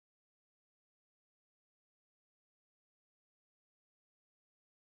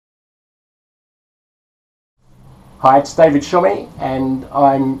Hi, it's David Shummy, and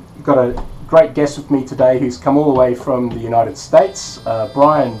I'm got a great guest with me today who's come all the way from the United States,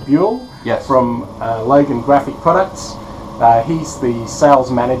 Brian Bevel. Yes. From Logan Graphic Products. He's the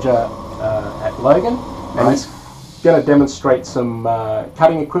sales manager at Logan, and he's going to demonstrate some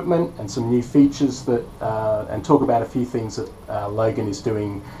cutting equipment and some new features that, and talk about a few things that Logan is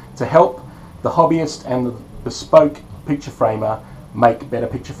doing to help the hobbyist and the bespoke picture framer make better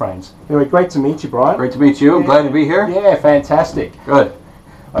picture frames. Anyway, great to meet you, Brian. Great to meet you. I'm glad to be here. Yeah, fantastic. Good.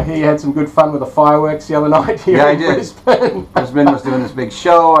 I hear you had some good fun with the fireworks the other night here in Brisbane. Brisbane was doing this big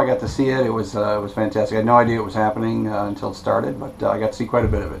show. I got to see it. It was fantastic. I had no idea it was happening until it started, but I got to see quite a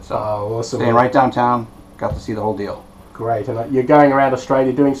bit of it. So awesome. Staying right downtown, got to see the whole deal. Great. And you're going around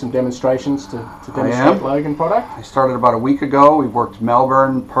Australia doing some demonstrations to demonstrate Logan product? I started about a week ago. We've worked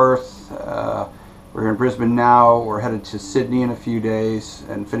Melbourne, Perth. We're in Brisbane now. We're headed to Sydney in a few days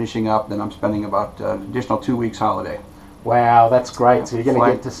and finishing up. Then I'm spending about an additional 2 weeks holiday. Wow, that's great. So you're going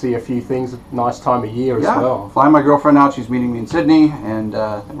to get to see a few things, a nice time of year as well. Flying my girlfriend out. She's meeting me in Sydney, and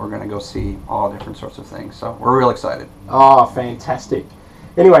then we're going to go see all different sorts of things. So we're real excited. Oh, fantastic.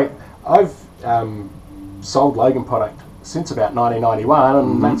 Anyway, I've sold Logan product since about 1991,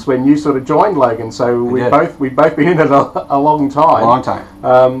 and that's when you sort of joined Logan. So we've both been in it a long time. A long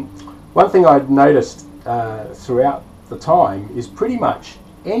time. One thing I'd noticed throughout the time is pretty much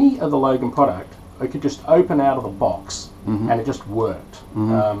any of the Logan product I could just open out of the box and it just worked.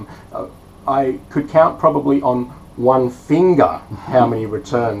 I could count probably on one finger how many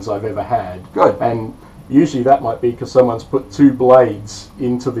returns I've ever had. Good. And usually that might be because someone's put two blades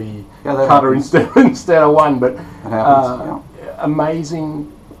into the cutter instead of one. But amazing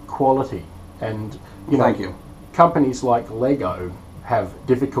quality, and thank you. Companies like Lego have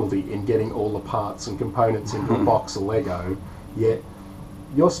difficulty in getting all the parts and components into a box of Lego, yet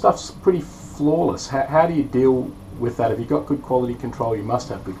your stuff's pretty flawless. How do you deal with that? Have you got good quality control? You must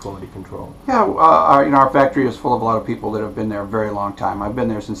have good quality control. Yeah, our factory is full of a lot of people that have been there a very long time. I've been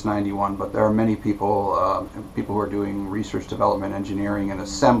there since '91, but there are many people, people who are doing research, development, engineering, and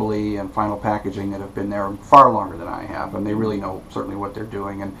assembly, and final packaging that have been there far longer than I have, and they really know certainly what they're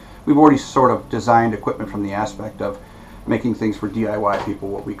doing. And we've already sort of designed equipment from the aspect of making things for DIY people,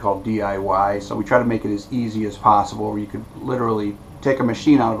 what we call DIY. So we try to make it as easy as possible, where you could literally take a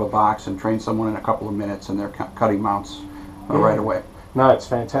machine out of a box and train someone in a couple of minutes, and they're cutting mounts right away. No, it's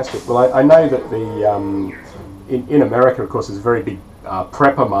fantastic. Well, I know that the in America, of course, there's a very big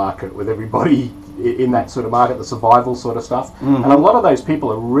prepper market with everybody in that sort of market, the survival sort of stuff. And a lot of those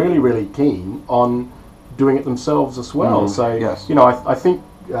people are really, really keen on doing it themselves as well. So, you know, I think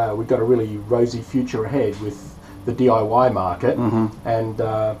we've got a really rosy future ahead with the DIY market. And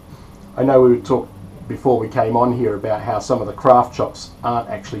I know we would talk before we came on here about how some of the craft shops aren't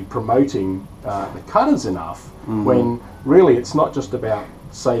actually promoting the cutters enough, when really it's not just about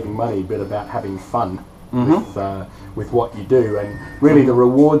saving money but about having fun with what you do, and really the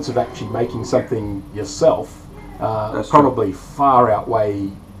rewards of actually making something yourself probably far outweigh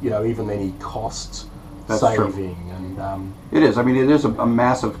even any cost saving. And it is. I mean, it is a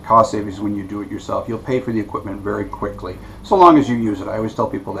massive cost savings when you do it yourself. You'll pay for the equipment very quickly, so long as you use it. I always tell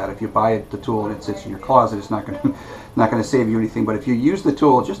people that if you buy the tool and it sits in your closet, it's not going to save you anything. But if you use the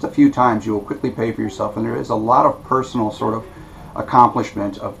tool just a few times, you will quickly pay for yourself. And there is a lot of personal sort of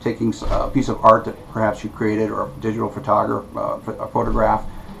accomplishment of taking a piece of art that perhaps you created, or a digital a photograph,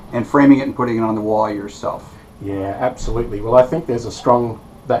 and framing it and putting it on the wall yourself. Yeah, absolutely. Well, I think there's a strong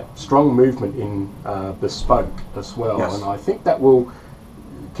movement in bespoke as well, and I think that will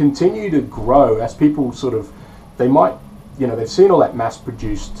continue to grow as people sort of, they might, they've seen all that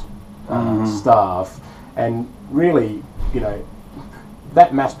mass-produced stuff, and really,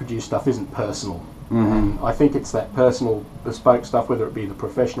 that mass-produced stuff isn't personal. And I think it's that personal bespoke stuff, whether it be the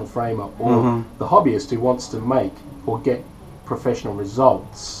professional framer or the hobbyist who wants to make or get professional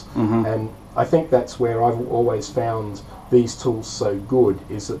results. And I think that's where I've always found these tools so good,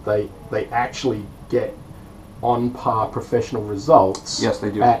 is that they actually get on par professional results. Yes,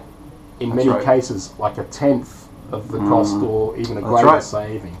 they do. At, in many cases, like a tenth of the cost, or even a greater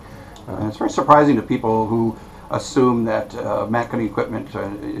saving. And it's very surprising to people who assume that matte cutting equipment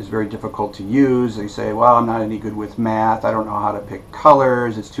is very difficult to use. They say, well, I'm not any good with math, I don't know how to pick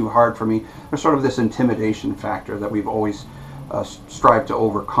colors, it's too hard for me. There's sort of this intimidation factor that we've always strive to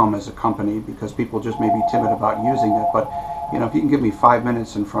overcome as a company, because people just may be timid about using it. But if you can give me 5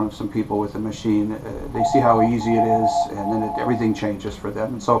 minutes in front of some people with a machine, they see how easy it is, and then everything changes for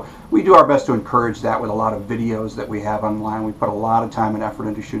them. And so we do our best to encourage that with a lot of videos that we have online. We put a lot of time and effort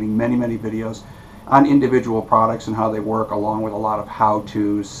into shooting many videos on individual products and how they work, along with a lot of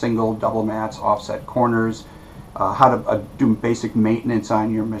how-tos, single, double mats, offset corners, how to do basic maintenance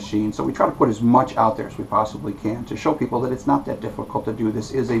on your machine. So we try to put as much out there as we possibly can to show people that it's not that difficult to do.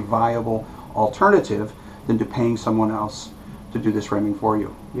 This is a viable alternative than to paying someone else to do this framing for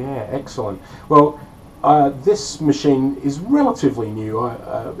you. Yeah, excellent. Well, this machine is relatively new.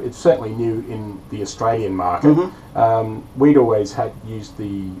 It's certainly new in the Australian market. We'd always used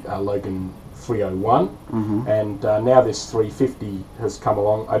the Logan 301, and now this 350 has come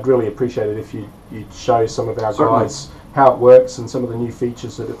along. I'd really appreciate it if you'd show some of our guys how it works and some of the new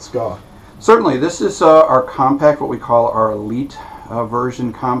features that it's got. Certainly. This is our compact, what we call our Elite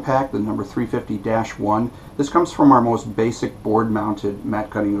version compact, the number 350-1. This comes from our most basic board-mounted mat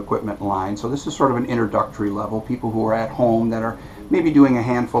cutting equipment line. So this is sort of an introductory level. People who are at home that are maybe doing a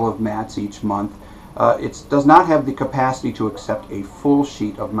handful of mats each month. It does not have the capacity to accept a full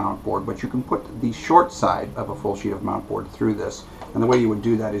sheet of mount board, but you can put the short side of a full sheet of mount board through this. And the way you would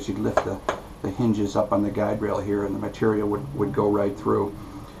do that is you'd lift the hinges up on the guide rail here, and the material would go right through.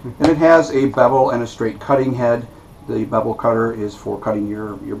 And it has a bevel and a straight cutting head. The bevel cutter is for cutting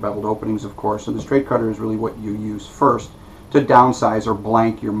your beveled openings, of course, and the straight cutter is really what you use first to downsize or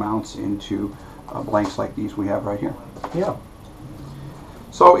blank your mounts into blanks like these we have right here. Yeah.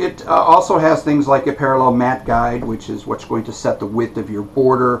 So it also has things like a parallel mat guide, which is what's going to set the width of your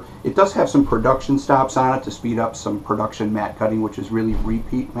border. It does have some production stops on it to speed up some production mat cutting, which is really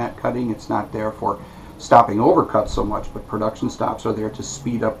repeat mat cutting. It's not there for stopping overcuts so much, but production stops are there to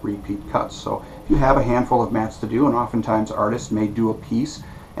speed up repeat cuts. So if you have a handful of mats to do, and oftentimes artists may do a piece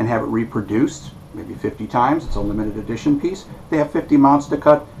and have it reproduced maybe 50 times, it's a limited edition piece, they have 50 mounts to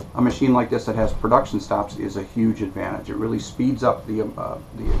cut. A machine like this that has production stops is a huge advantage. It really speeds up the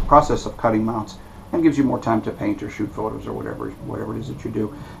process of cutting mounts and gives you more time to paint or shoot photos or whatever it is that you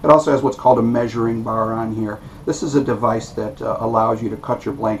do. It also has what's called a measuring bar on here. This is a device that allows you to cut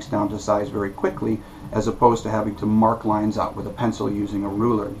your blanks down to size very quickly, as opposed to having to mark lines out with a pencil using a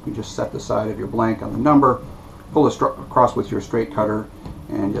ruler. You can just set the side of your blank on the number, pull it across with your straight cutter,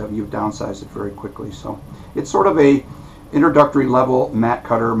 and you've downsized it very quickly. So it's sort of a introductory level mat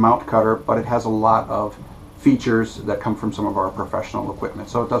cutter, mount cutter, but it has a lot of features that come from some of our professional equipment.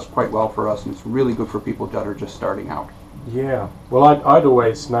 So it does quite well for us, and it's really good for people that are just starting out. Yeah, well, I'd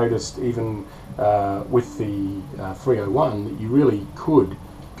always noticed, even with the 301, that you really could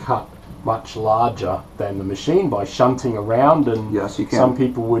cut much larger than the machine by shunting around, and yes, you can. Some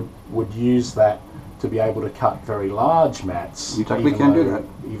people would use that to be able to cut very large mats. You technically can do that.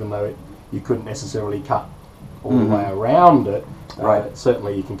 Even though you couldn't necessarily cut all the way around it, right.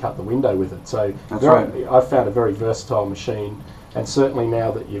 Certainly you can cut the window with it. So that's right. I've found a very versatile machine, and certainly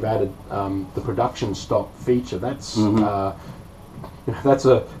now that you've added the production stop feature, that's that's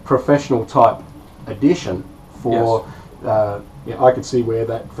a professional type addition for. Yes. I could see where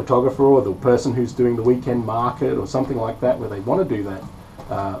that photographer or the person who's doing the weekend market or something like that, where they want to do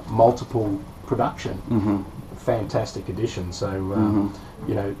that multiple production. Fantastic addition. So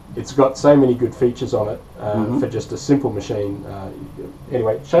you know, it's got so many good features on it for just a simple machine.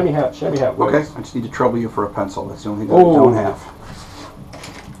 Anyway, show me how it works. Okay, I just need to trouble you for a pencil. That's the only thing that I don't have.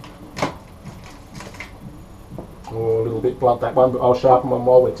 Oh, a little bit blunt, that one, but I'll sharpen one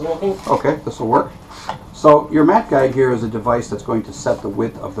while we're talking. Okay, this will work. So your mat guide here is a device that's going to set the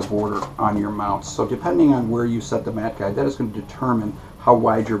width of the border on your mounts. So depending on where you set the mat guide, that is going to determine how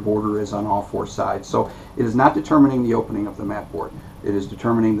wide your border is on all four sides. So it is not determining the opening of the mat board. It is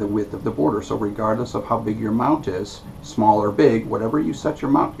determining the width of the border. So regardless of how big your mount is, small or big, whatever you set your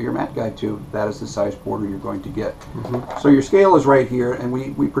mat guide to, that is the size border you're going to get. So your scale is right here, and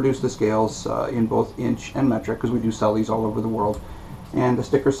we produce the scales in both inch and metric, because we do sell these all over the world. And the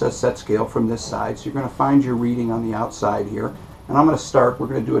sticker says set scale from this side. So you're going to find your reading on the outside here. And I'm going to start, we're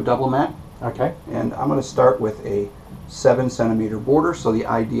going to do a double mat. Okay. And I'm going to start with a 7-centimeter border. So the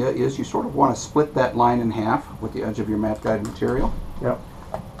idea is you sort of want to split that line in half with the edge of your mat guide material. Yep.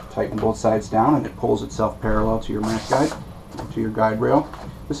 Tighten both sides down, and it pulls itself parallel to your mat guide, to your guide rail.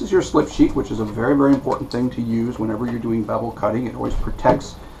 This is your slip sheet, which is a very, very important thing to use whenever you're doing bevel cutting. It always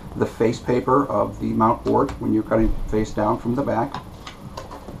protects the face paper of the mount board when you're cutting face down from the back.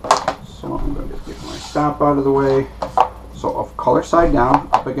 So I'm going to just get my stop out of the way. So of color side down,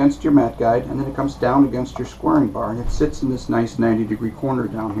 up against your mat guide, and then it comes down against your squaring bar, and it sits in this nice 90-degree corner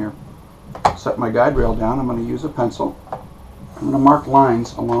down here. Set my guide rail down. I'm going to use a pencil. I'm going to mark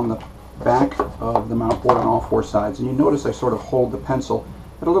lines along the back of the mount board on all four sides, and you notice I sort of hold the pencil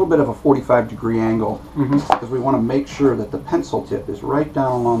at a little bit of a 45-degree angle, because we want to make sure that the pencil tip is right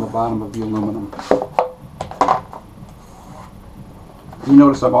down along the bottom of the aluminum. You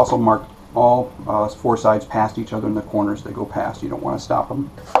notice I've also marked all four sides past each other in the corners. They go past. You don't want to stop them.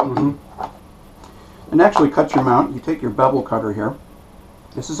 And actually cut your mount, you take your bevel cutter here.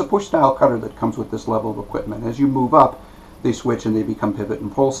 This is a push style cutter that comes with this level of equipment. As you move up, they switch and they become pivot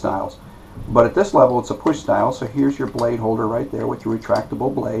and pull styles. But at this level, it's a push style, so here's your blade holder right there with your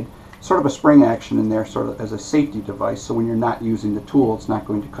retractable blade. Sort of a spring action in there, sort of as a safety device, so when you're not using the tool, it's not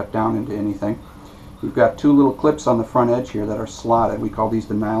going to cut down into anything. You've got two little clips on the front edge here that are slotted. We call these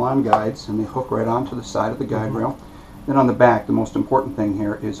the nylon guides, and they hook right onto the side of the guide rail. Then on the back, the most important thing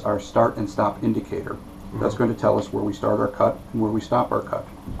here is our start and stop indicator. That's going to tell us where we start our cut and where we stop our cut.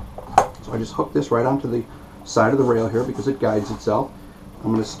 So I just hook this right onto the side of the rail here because it guides itself.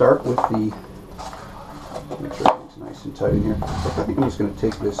 I'm going to start with the, make sure everything's nice and tight in here. I think I'm just going to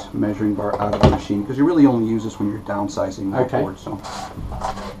take this measuring bar out of the machine because you really only use this when you're downsizing the board. So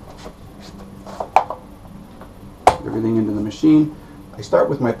everything into the machine. I start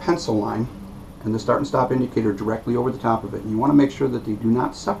with my pencil line and the start and stop indicator directly over the top of it. And you want to make sure that they do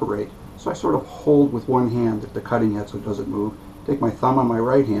not separate. So I sort of hold with one hand at the cutting head so it doesn't move. Take my thumb on my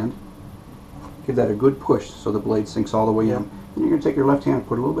right hand, give that a good push so the blade sinks all the way in. And you're going to take your left hand and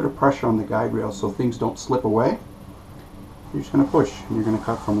put a little bit of pressure on the guide rail so things don't slip away. You're just going to push and you're going to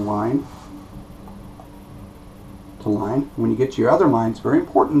cut from line to line. When you get to your other line, it's very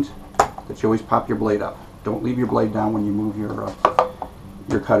important that you always pop your blade up. Don't leave your blade down when you move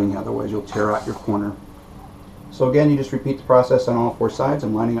your cutting, otherwise you'll tear out your corner. So again, you just repeat the process on all four sides.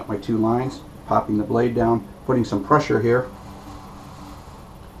 I'm lining up my two lines, popping the blade down, putting some pressure here,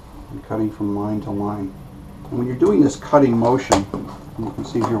 and cutting from line to line. And when you're doing this cutting motion, and you can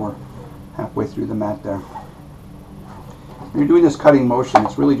see here we're halfway through the mat there. When you're doing this cutting motion,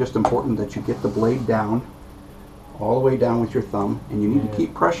 it's really just important that you get the blade down, all the way down with your thumb, and you need to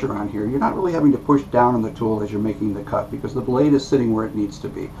keep pressure on here. You're not really having to push down on the tool as you're making the cut because the blade is sitting where it needs to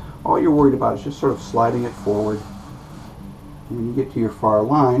be. All you're worried about is just sort of sliding it forward. And when you get to your far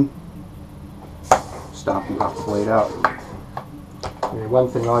line, stop and pop the blade out. Yeah, one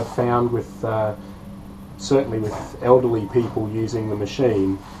thing I've found with certainly with elderly people using the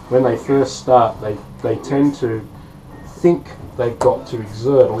machine, when they first start, they tend to think they've got to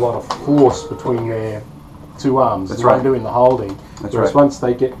exert a lot of force between their two arms. That's right. Doing the holding. That's Whereas right. once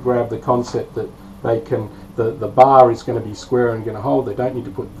they grab the concept that they can, the bar is going to be square and going to hold, they don't need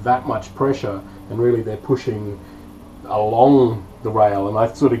to put that much pressure, and really they're pushing along the rail, and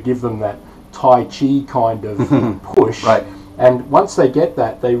I sort of give them that Tai Chi kind of push. Right. And once they get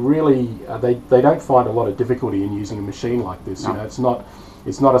that, they really they don't find a lot of difficulty in using a machine like this. No. You know,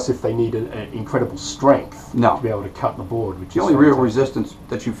 it's not as if they need an incredible strength No. to be able to cut the board. Which The is only real fantastic. resistance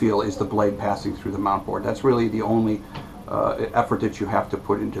that you feel is the blade passing through the mount board. That's really the only effort that you have to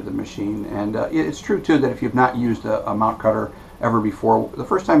put into the machine. And it's true too that if you've not used a mount cutter ever before, the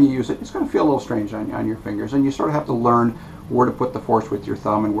first time you use it, it's going to feel a little strange on your fingers, and you sort of have to learn where to put the force with your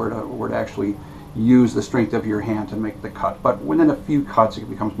thumb and where to actually use the strength of your hand to make the cut. But within a few cuts, it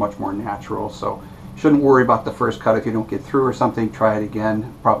becomes much more natural. So shouldn't worry about the first cut. If you don't get through or something, try it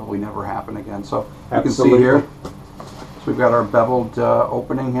again. Probably never happen again. So you can see here, so we've got our beveled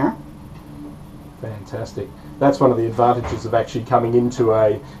opening here. Fantastic. That's one of the advantages of actually coming into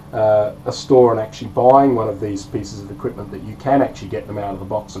a store and actually buying one of these pieces of equipment, that you can actually get them out of the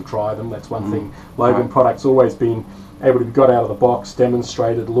box and try them. That's one thing Logan Products always been able to be got out of the box,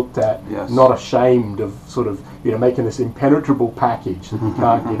 demonstrated, looked at, not ashamed of sort of, you know, making this impenetrable package that you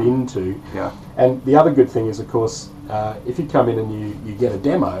can't get into. Yeah. And the other good thing is, of course, if you come in and you get a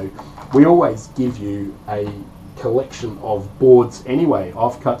demo, we always give you a collection of boards anyway,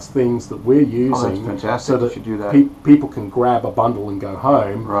 offcuts, things that we're using. Oh, that's fantastic. So that you do that. People can grab a bundle and go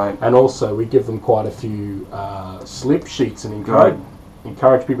home. Right. And also we give them quite a few slip sheets and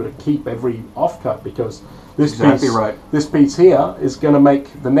encourage people to keep every offcut, because this this piece here is going to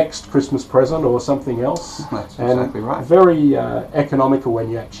make the next Christmas present or something else. That's and exactly right. Very economical when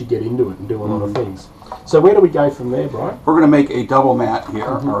you actually get into it and do a lot of things. So where do we go from there, Brian? We're going to make a double mat here,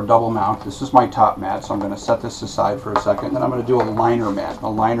 or a double mount. This is my top mat, so I'm going to set this aside for a second. Then I'm going to do a liner mat. The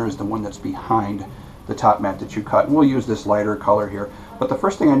liner is the one that's behind the top mat that you cut. And we'll use this lighter color here. But the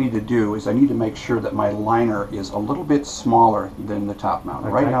first thing I need to do is I need to make sure that my liner is a little bit smaller than the top mount.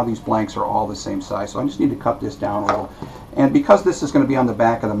 Okay. Right now these blanks are all the same size, so I just need to cut this down a little. And because this is going to be on the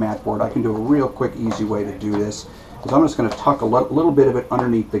back of the mat board, I can do a real quick, easy way to do this. Is I'm just going to tuck a little bit of it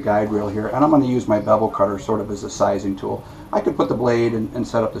underneath the guide rail here, and I'm going to use my bevel cutter sort of as a sizing tool. I could put the blade and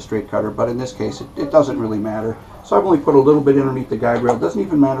set up the straight cutter, but in this case it doesn't really matter. So I've only put a little bit underneath the guide rail. It doesn't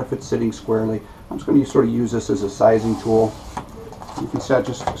even matter if it's sitting squarely. I'm just going to sort of use this as a sizing tool. You can see I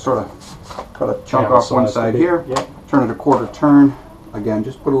just sort of cut a chunk off one side here, turn it a quarter turn. Again,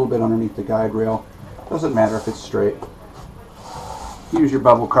 just put a little bit underneath the guide rail. Doesn't matter if it's straight. Use your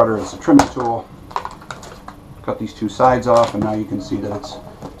bevel cutter as a trimming tool. cut these two sides off, and now you can see that it's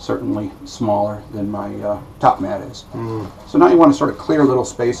certainly smaller than my top mat is. So now you want to sort of clear a little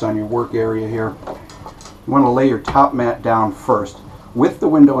space on your work area here. You want to lay your top mat down first with the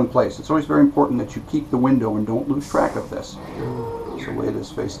window in place. It's always very important that you keep the window and don't lose track of this. So lay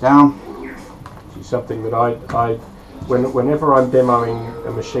this face down. See, something that whenever I'm demoing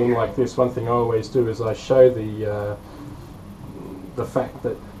a machine like this, one thing I always do is I show the fact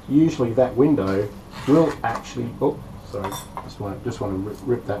that usually that window will actually, oh, sorry, just want to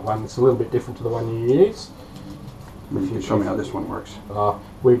rip that one. It's a little bit different to the one you use. If you can show me how this one works.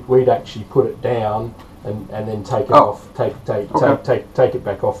 We'd actually put it down and then take it off, take it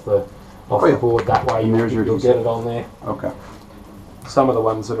back off the board. That way you'll get it on there. Okay. Some of the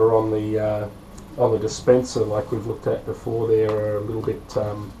ones that are on the dispenser, like we've looked at before, there are a little bit.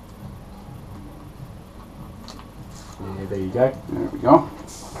 Yeah, there you go. There we go.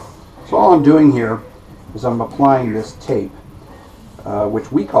 So all I'm doing here is I'm applying this tape,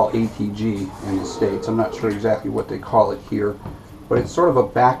 which we call ATG in the States. I'm not sure exactly what they call it here, but it's sort of a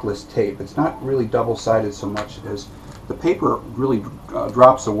backless tape. It's not really double-sided so much as the paper really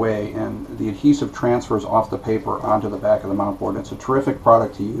drops away and the adhesive transfers off the paper onto the back of the mount board. It's a terrific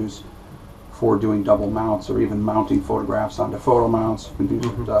product to use for doing double mounts or even mounting photographs onto photo mounts. You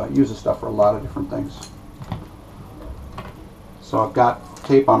can use this stuff for a lot of different things. So I've got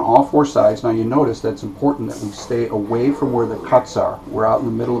tape on all four sides. Now you notice that it's important that we stay away from where the cuts are. We're out in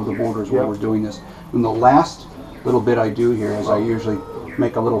the middle of the borders where we're doing this. And the last little bit I do here is I usually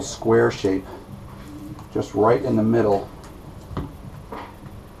make a little square shape just right in the middle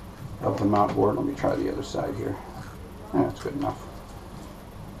of the mount board. Let me try the other side here. That's good enough.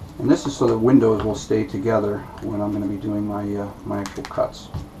 And this is so the windows will stay together when I'm going to be doing my my actual cuts.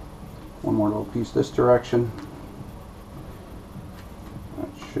 One more little piece this direction. That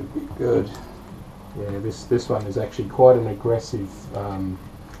should be good. Yeah, this one is actually quite an aggressive,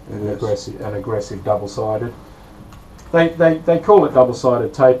 aggressive double-sided. They call it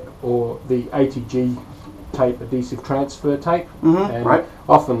double-sided tape or the ATG tape, adhesive transfer tape, and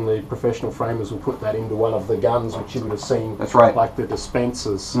often the professional framers will put that into one of the guns, which you would have seen. That's right, like the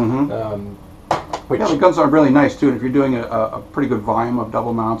dispensers. Yeah, the guns are really nice too. And if you're doing a pretty good volume of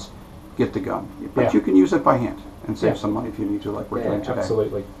double mounts, get the gun. But you can use it by hand and save some money if you need to, like we're doing today.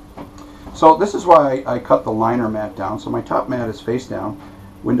 Absolutely. So this is why I cut the liner mat down. So my top mat is face down,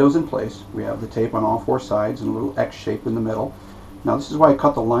 windows in place. We have the tape on all four sides and a little X shape in the middle. Now this is why I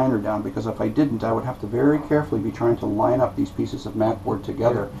cut the liner down, because if I didn't, I would have to very carefully be trying to line up these pieces of mat board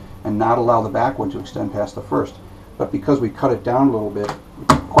together and not allow the back one to extend past the first. But because we cut it down a little bit,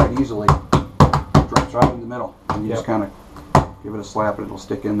 quite easily, it drops right in the middle. And you just kind of give it a slap and it'll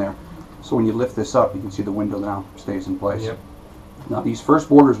stick in there. So when you lift this up, you can see the window now stays in place. Now these first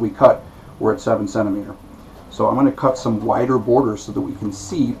borders we cut were at 7 centimeter. So I'm going to cut some wider borders so that we can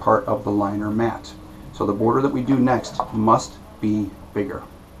see part of the liner mat. So the border that we do next must be bigger.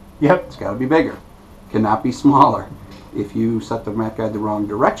 It's got to be bigger. Cannot be smaller. If you set the mat guide the wrong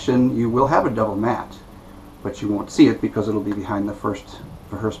direction, you will have a double mat, but you won't see it because it'll be behind the first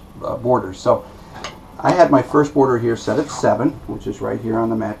border. So I had my first border here set at 7, which is right here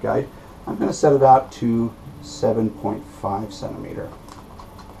on the mat guide. I'm going to set it out to 7.5 centimeter.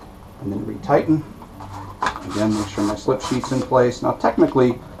 And then retighten. Again, make sure my slip sheet's in place. Now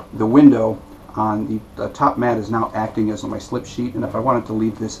technically, the window on the top mat is now acting as my slip sheet, and if I wanted to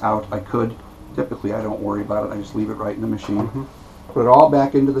leave this out, I could. Typically, I don't worry about it. I just leave it right in the machine. Put it all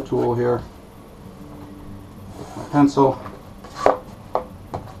back into the tool here. With my pencil.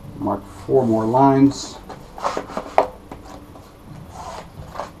 Mark 4 more lines.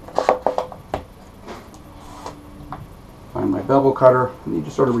 Find my bevel cutter, and you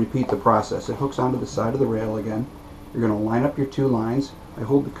just sort of repeat the process. It hooks onto the side of the rail again. You're going to line up your 2 lines. I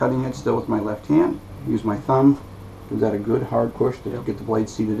hold the cutting head still with my left hand, use my thumb, give that a good hard push to get the blade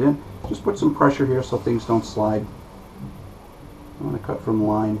seated in. Just put some pressure here so things don't slide. I'm going to cut from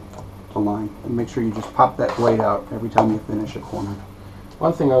line to line, and make sure you just pop that blade out every time you finish a corner.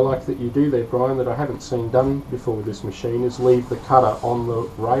 One thing I like that you do there, Brian, that I haven't seen done before with this machine is leave the cutter on the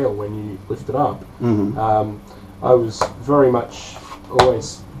rail when you lift it up. I was very much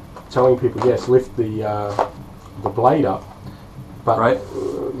always telling people, yes, lift the blade up, but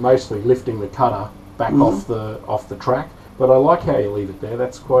mostly lifting the cutter back off the track. But I like how you leave it there.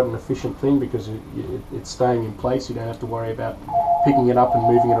 That's quite an efficient thing because it's staying in place. You don't have to worry about picking it up and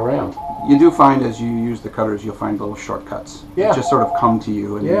moving it around. You do find as you use the cutters, you'll find little shortcuts. That just sort of come to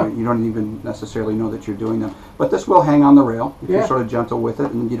you, and you don't even necessarily know that you're doing them. But this will hang on the rail if you're sort of gentle with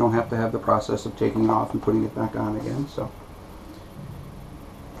it, and you don't have to have the process of taking it off and putting it back on again. So,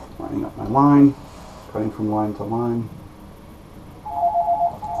 lining up my line. cutting from line to line.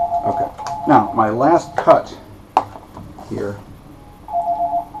 Okay, now my last cut here,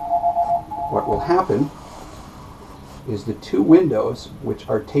 what will happen is the two windows, which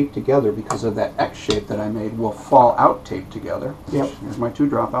are taped together because of that X shape that I made, will fall out taped together. Yep. Here's my two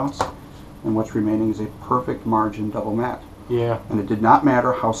dropouts, and what's remaining is a perfect margin double matte. Yeah. And it did not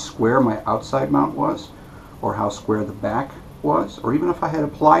matter how square my outside mount was, or how square the back was, or even if I had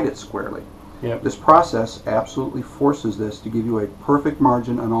applied it squarely. Yep. This process absolutely forces this to give you a perfect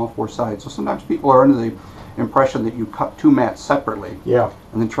margin on all four sides. So sometimes people are under the impression that you cut two mats separately, Yeah.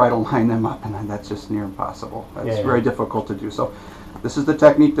 and then try to line them up, and that's just near impossible. That's Yeah. very difficult to do. So this is the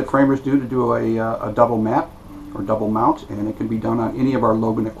technique that framers do to do a double mat or double mount, and it can be done on any of our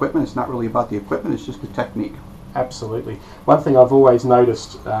Logan equipment. It's not really about the equipment, it's just the technique. Absolutely. One thing I've always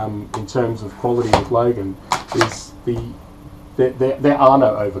noticed in terms of quality with Logan is there are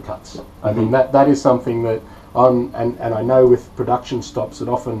no overcuts. I mean, that is something that and I know with production stops that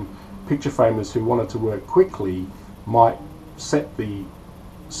often picture framers who wanted to work quickly might set the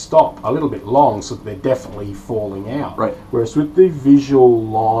stop a little bit long so that they're definitely falling out. Right. Whereas with the visual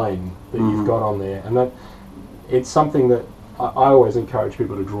line that you've got on there, and that it's something that I always encourage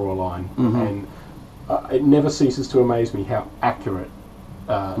people to draw a line, and it never ceases to amaze me how accurate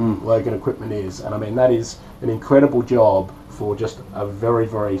Logan equipment is. And I mean, that is an incredible job for just a very,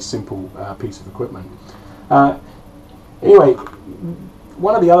 very simple piece of equipment. Anyway,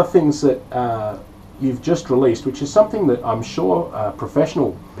 one of the other things that you've just released, which is something that I'm sure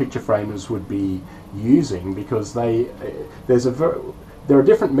professional picture framers would be using, because there are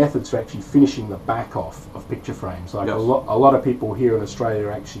different methods for actually finishing the back off of picture frames. Like yes. a lot of people here in Australia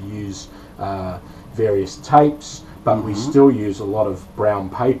actually use various tapes, but we still use a lot of brown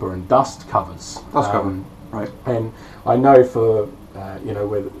paper and dust covers. Dust cover, right. And I know for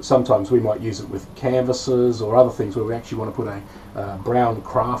where sometimes we might use it with canvases or other things where we actually want to put a brown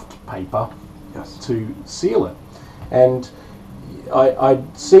craft paper Yes. to seal it. And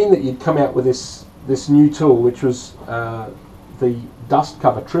I'd seen that you'd come out with this new tool, which was the dust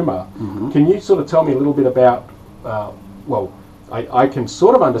cover trimmer. Can you sort of tell me a little bit about, well, I can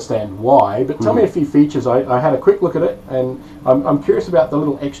sort of understand why, but tell me a few features. I had a quick look at it, and I'm curious about the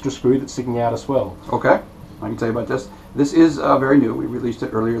little extra screw that's sticking out as well. Okay, I can tell you about this. This is very new. We released it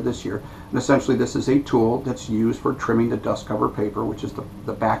earlier this year. And essentially this is a tool that's used for trimming the dust cover paper, which is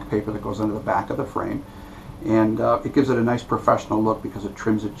the back paper that goes under the back of the frame. And it gives it a nice professional look because it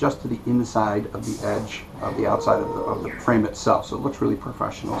trims it just to the inside of the edge of the outside of the frame itself. So it looks really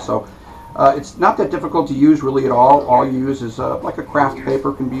professional. So it's not that difficult to use really at all. All you use is like a craft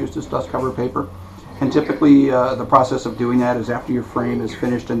paper can be used as dust cover paper. And typically the process of doing that is after your frame is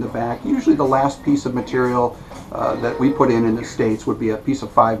finished in the back. Usually the last piece of material that we put in the States would be a piece of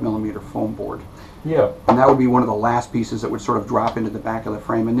 5mm foam board. Yeah. And that would be one of the last pieces that would sort of drop into the back of the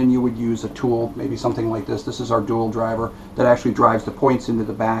frame. And then you would use a tool, maybe something like this. This is our dual driver that actually drives the points into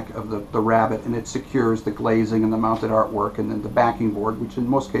the back of the rabbet, and it secures the glazing and the mounted artwork, and then the backing board, which in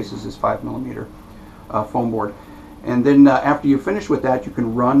most cases is 5mm foam board. And then after you finish with that, you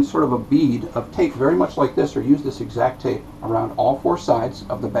can run sort of a bead of tape, very much like this, or use this exact tape around all four sides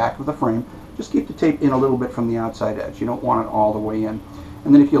of the back of the frame. Just keep the tape in a little bit from the outside edge. You don't want it all the way in.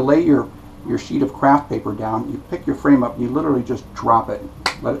 And then if you lay your sheet of craft paper down, you pick your frame up and you literally just drop it.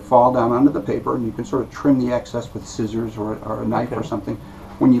 Let it fall down onto the paper, and you can sort of trim the excess with scissors or a knife or something.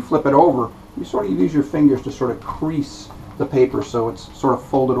 When you flip it over, you sort of use your fingers to sort of crease the paper so it's sort of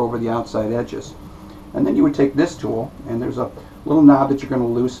folded over the outside edges. And then you would take this tool, and there's a little knob that you're going to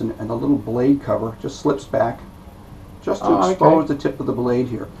loosen, and the little blade cover just slips back just to expose the tip of the blade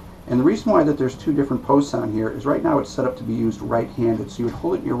here. And the reason why that there's two different posts on here is right now it's set up to be used right-handed. So you would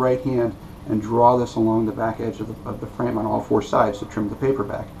hold it in your right hand and draw this along the back edge of the frame on all four sides to trim the paper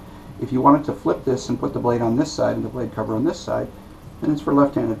back. If you wanted to flip this and put the blade on this side and the blade cover on this side, then it's for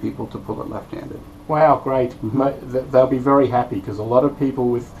left-handed people to pull it left-handed. Wow, great. They'll be very happy, because a lot of people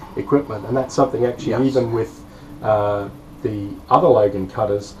with equipment, and that's something actually even with the other Logan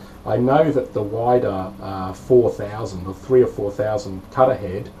cutters, I know that the wider 4,000 or 3,000 or 4,000 cutter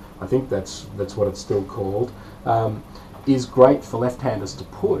head, I think that's what it's still called, is great for left-handers to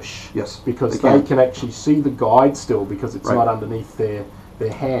push. Yes, because they can actually see the guide still, because it's not underneath their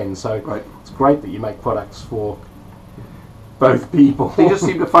hand. So it's great that you make products for both people. They just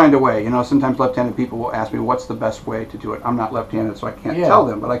seem to find a way. You know, sometimes left-handed people will ask me, what's the best way to do it? I'm not left-handed, so I can't tell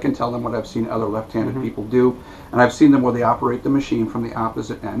them, but I can tell them what I've seen other left-handed people do. And I've seen them where they operate the machine from the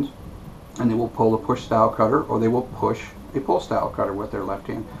opposite end, and they will pull a push-style cutter, or they will push a pull style cutter with their left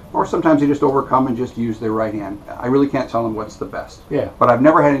hand, or sometimes they just overcome and just use their right hand. I really can't tell them what's the best. Yeah. But I've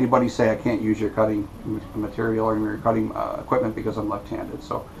never had anybody say I can't use your cutting material or your cutting equipment because I'm left-handed.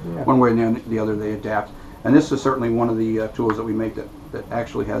 So Yeah. one way or the other they adapt. And this is certainly one of the tools that we make that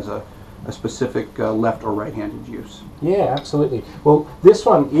actually has a specific left or right-handed use. Yeah, absolutely. Well, this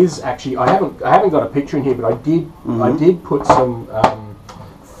one is actually, I haven't got a picture in here, but I did put some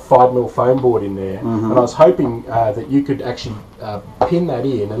 5mm foam board in there, and I was hoping that you could actually pin that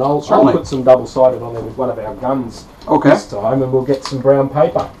in, and I'll put some double-sided on there with one of our guns this time, and we'll get some brown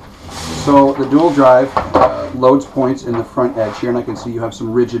paper. So the dual drive loads points in the front edge here, and I can see you have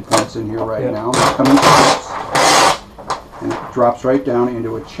some rigid points in here right now. They come in clips, and it drops right down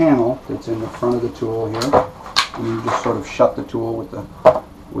into a channel that's in the front of the tool here, and you just sort of shut the tool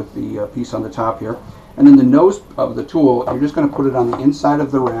with the piece on the top here. And then the nose of the tool, you're just going to put it on the inside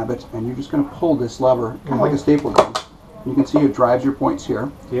of the rabbet, and you're just going to pull this lever, kind of like a staple gun. You can see it drives your points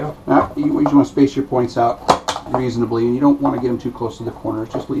here. Yeah. Now, you usually want to space your points out reasonably, and you don't want to get them too close to the corners.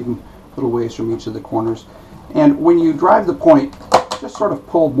 Just leave them a little ways from each of the corners. And when you drive the point, just sort of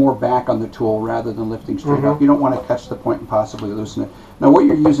pull more back on the tool rather than lifting straight up. You don't want to catch the point and possibly loosen it. Now what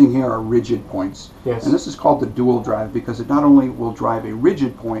you're using here are rigid points. Yes. And this is called the dual drive because it not only will drive a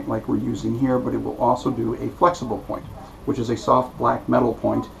rigid point like we're using here, but it will also do a flexible point, which is a soft black metal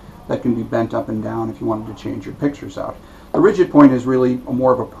point that can be bent up and down if you wanted to change your pictures out. The rigid point is really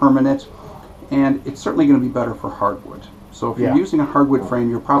more of a permanent, and it's certainly going to be better for hardwood. So if you're using a hardwood frame,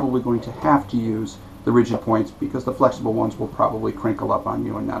 you're probably going to have to use the rigid points because the flexible ones will probably crinkle up on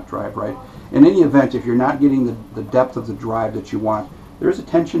you and not drive right. In any event, if you're not getting the depth of the drive that you want, there is a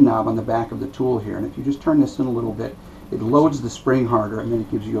tension knob on the back of the tool here, and if you just turn this in a little bit, it loads the spring harder, and then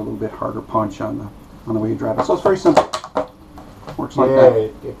it gives you a little bit harder punch on the way you drive it. So it's very simple. Works like that.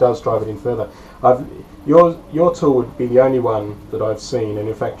 Yeah, it does drive it in further. Your tool would be the only one that I've seen, and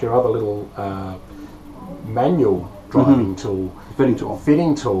in fact your other little manual driving tool,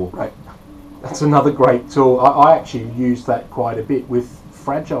 fitting tool, right? That's another great tool. I actually use that quite a bit with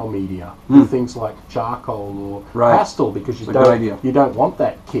fragile media, things like charcoal or pastel, because you don't want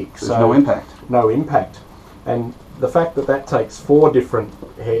that kick. There's no impact. No impact. And the fact that that takes 4 different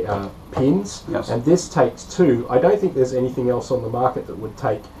pins, and this takes 2, I don't think there's anything else on the market that would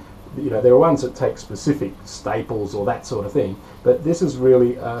take, there are ones that take specific staples or that sort of thing, but this is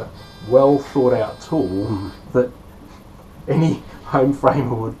really a well thought out tool that any home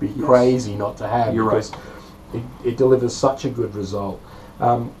framer would be crazy not to have, because it delivers such a good result.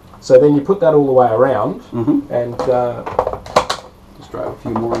 So then you put that all the way around, and just drive a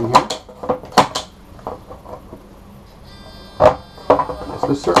few more in here. Yes,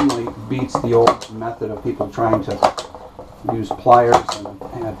 this certainly beats the old method of people trying to use pliers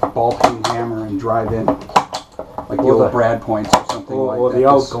and a ball peen hammer and drive in, like the old Brad points or something like that. Or the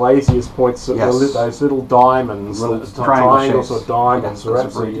old Glaziers points, those little diamonds, triangles or diamonds are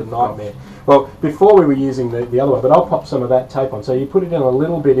absolutely a nightmare. Well, before we were using the other one, but I'll pop some of that tape on. So you put it in a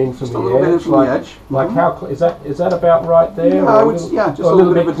little bit in from the edge. Like how is that about right there? Yeah, just a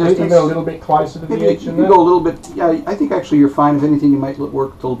little bit of a distance. Even a little bit closer to the edge. You can go a little bit. Yeah, I think actually you're fine. If anything, you might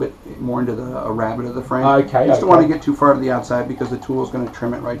work a little bit more into a rabbet of the frame. Okay. You just don't want to get too far to the outside because the tool is going to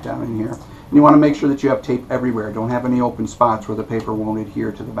trim it right down in here. And you want to make sure that you have tape everywhere. Don't have any open spots where the paper won't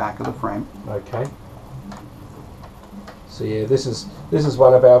adhere to the back of the frame. Okay. So yeah, this is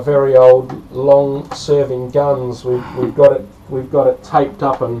one of our very old, long-serving guns. We've got it taped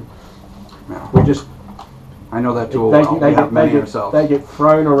up, and we just. I know that tool. They get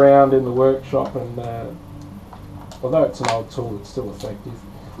thrown around in the workshop, and although it's an old tool, it's still effective.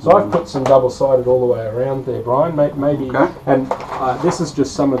 So I've put some double-sided all the way around there, Brian. Maybe, and this is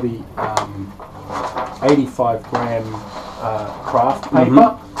just some of the 85-gram craft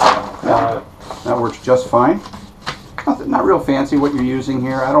paper. That works just fine. Not real fancy what you're using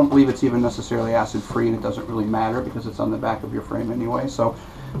here. I don't believe it's even necessarily acid-free, and it doesn't really matter because it's on the back of your frame anyway. So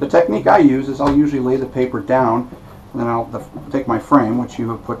the technique I use is I'll usually lay the paper down, and then I'll take my frame, which you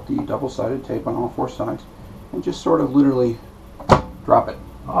have put the double-sided tape on all 4 sides, and just sort of literally drop it.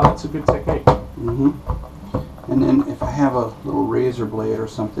 Oh, that's a good technique. And then if I have a little razor blade or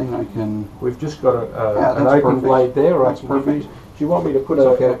something, I can... We've just got an open blade there. Right? That's perfect. Do you want me to put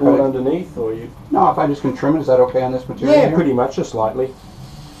a board underneath, or you? No, if I just can trim it, is that okay on this material? Yeah, here? pretty much, just lightly.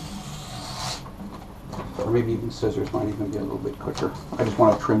 Or maybe even scissors might even be a little bit quicker. I just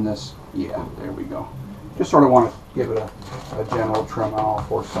want to trim this. Yeah, there we go. Just sort of want to give it a general trim on all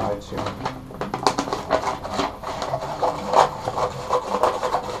 4 sides here.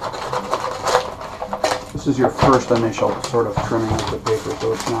 This is your first initial sort of trimming of the paper,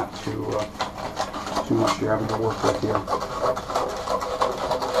 so it's not too too much you're having to work with here.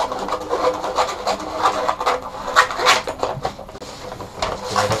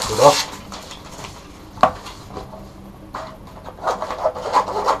 That's it off.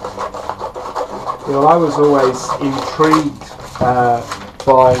 Well, I was always intrigued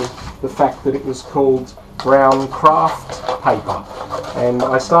by the fact that it was called brown craft paper, and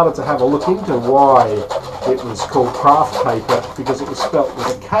I started to have a look into why it was called craft paper, because it was spelt with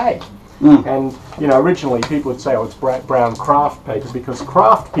a K. And you know, originally people would say, oh, it's brown craft paper because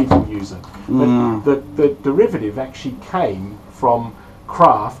craft people use it. But the derivative actually came from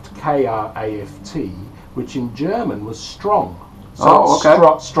Kraft, K-R-A-F-T, which in German was strong.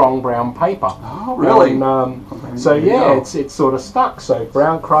 So strong brown paper. Oh, really? And, so yeah, it's sort of stuck. So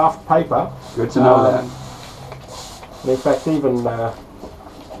brown craft paper. Good to know that. And in fact, even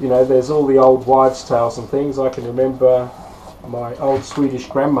you know, there's all the old wives' tales and things. I can remember my old Swedish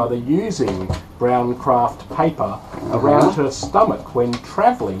grandmother using brown craft paper around her stomach when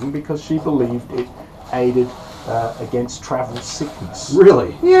travelling, because she believed it aided against travel sickness.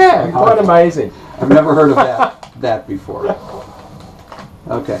 Really? Yeah, quite amazing. I've never heard of that before.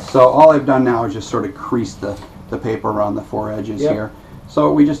 Okay, so all I've done now is just sort of crease the paper around the four edges here.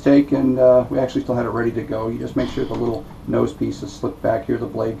 So we just take and we actually still had it ready to go. You just make sure the little nose piece is slipped back here, the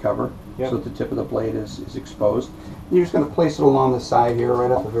blade cover, so that the tip of the blade is exposed. And you're just going to place it along the side here right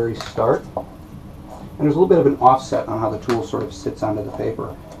at the very start. And there's a little bit of an offset on how the tool sort of sits onto the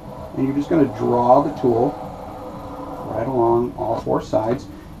paper. And you're just going to draw the tool right along all four sides.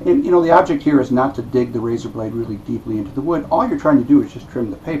 And you know, the object here is not to dig the razor blade really deeply into the wood. All you're trying to do is just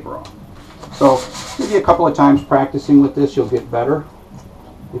trim the paper off. So maybe a couple of times practicing with this, you'll get better.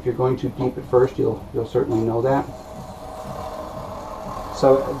 If you're going too deep at first, you'll certainly know that.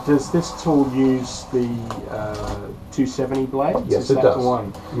 So does this tool use the 270 blades? Yes, is it that does. The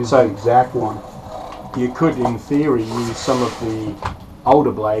one? So the exact one. You could, in theory, use some of the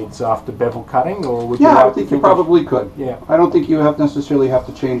older blades after bevel cutting, or would you? Yeah, like I think you probably could. Yeah. I don't think you necessarily have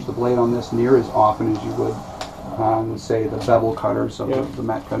to change the blade on this near as often as you would on, say, the bevel cutters of the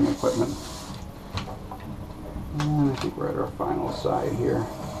mat cutting equipment. And I think we're at our final side here.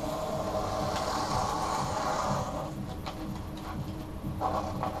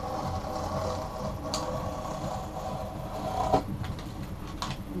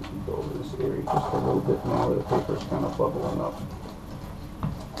 Go over this area just a little bit now that the paper's kind of bubbling up.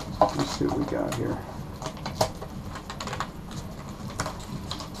 Let's see what we got here.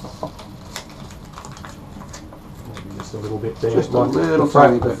 Maybe just a little bit there. Just a little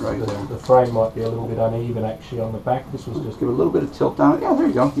tiny bit right there. The frame might be a little bit uneven actually on the back. This was just Give it a little bit of tilt down. Yeah, there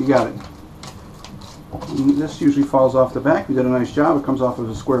you go. You got it. And this usually falls off the back. We did a nice job. It comes off of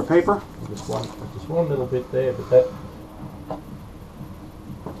a square paper. just one little bit there, but that.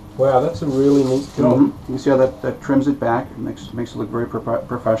 Wow, that's a really neat job. You can see how that trims it back. It makes it look very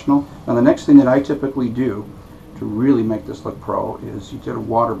professional. Now the next thing that I typically do to really make this look pro is you get a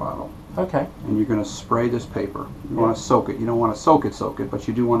water bottle. Okay. And you're going to spray this paper. You want to soak it. You don't want to soak it, but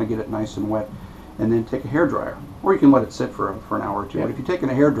you do want to get it nice and wet. And then take a hairdryer. Or you can let it sit for an hour or two. But if you take a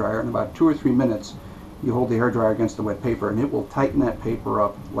hairdryer, in about 2 or 3 minutes, you hold the hairdryer against the wet paper, and it will tighten that paper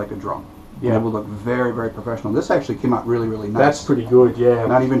up like a drum. Yeah. And it will look very, very professional. This actually came out really, really nice. That's pretty good, yeah.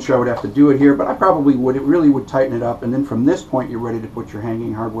 Not even sure I would have to do it here, but I probably would. It really would tighten it up. And then from this point, you're ready to put your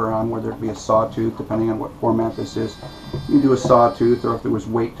hanging hardware on, whether it be a sawtooth, depending on what format this is. You can do a sawtooth, or if there was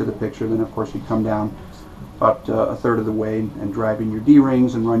weight to the picture, then of course you come down about a third of the way and drive in your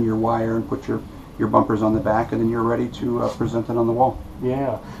D-rings and run your wire and put your bumpers on the back, and then you're ready to present it on the wall.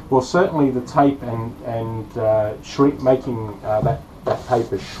 Yeah, well certainly the tape and shrink, making that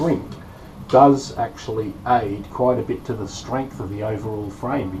paper shrink does actually aid quite a bit to the strength of the overall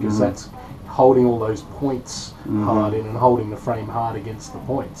frame, because that's holding all those points hard in and holding the frame hard against the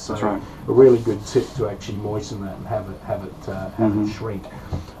points. So that's right. A really good tip to actually moisten that and have it shrink.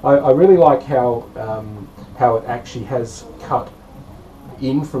 I really like how it actually has cut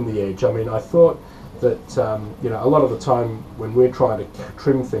in from the edge. I mean, I thought that you know, a lot of the time when we're trying to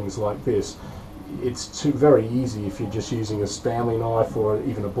trim things like this, it's very easy if you're just using a Stanley knife or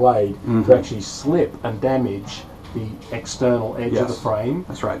even a blade to actually slip and damage the external edge of the frame.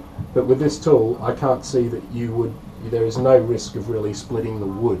 That's right. But with this tool, I can't see that there is no risk of really splitting the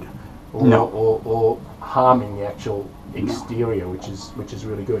wood or harming the actual exterior, which is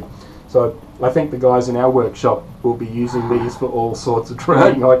really good. So I think the guys in our workshop will be using these for all sorts of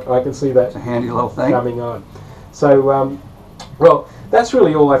training. I can see that. It's a handy little thing coming on. So well, that's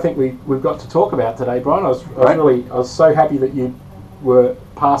really all I think we've got to talk about today, Brian. I was so happy that you were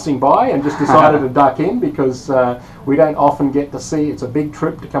passing by and just decided to duck in because we don't often get to see. It's a big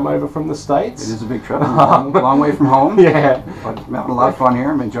trip to come over from the States. It is a big trip. Long way from home. Yeah. But I'm having a lot of fun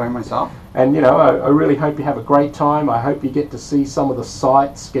here. I'm enjoying myself. And, you know, I really hope you have a great time. I hope you get to see some of the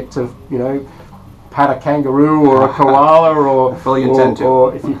sights, get to, you know, pat a kangaroo or a koala, or fully intend to.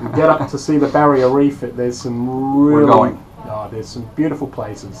 Or if you can get up to see the Barrier Reef, there's some really... We're going. There's some beautiful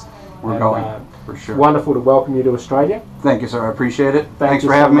places. We're going, for sure. Wonderful to welcome you to Australia. Thank you, sir. I appreciate it. Thanks you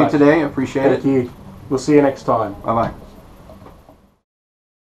for so having me much. today. I appreciate it. Thank you. We'll see you next time. Bye-bye.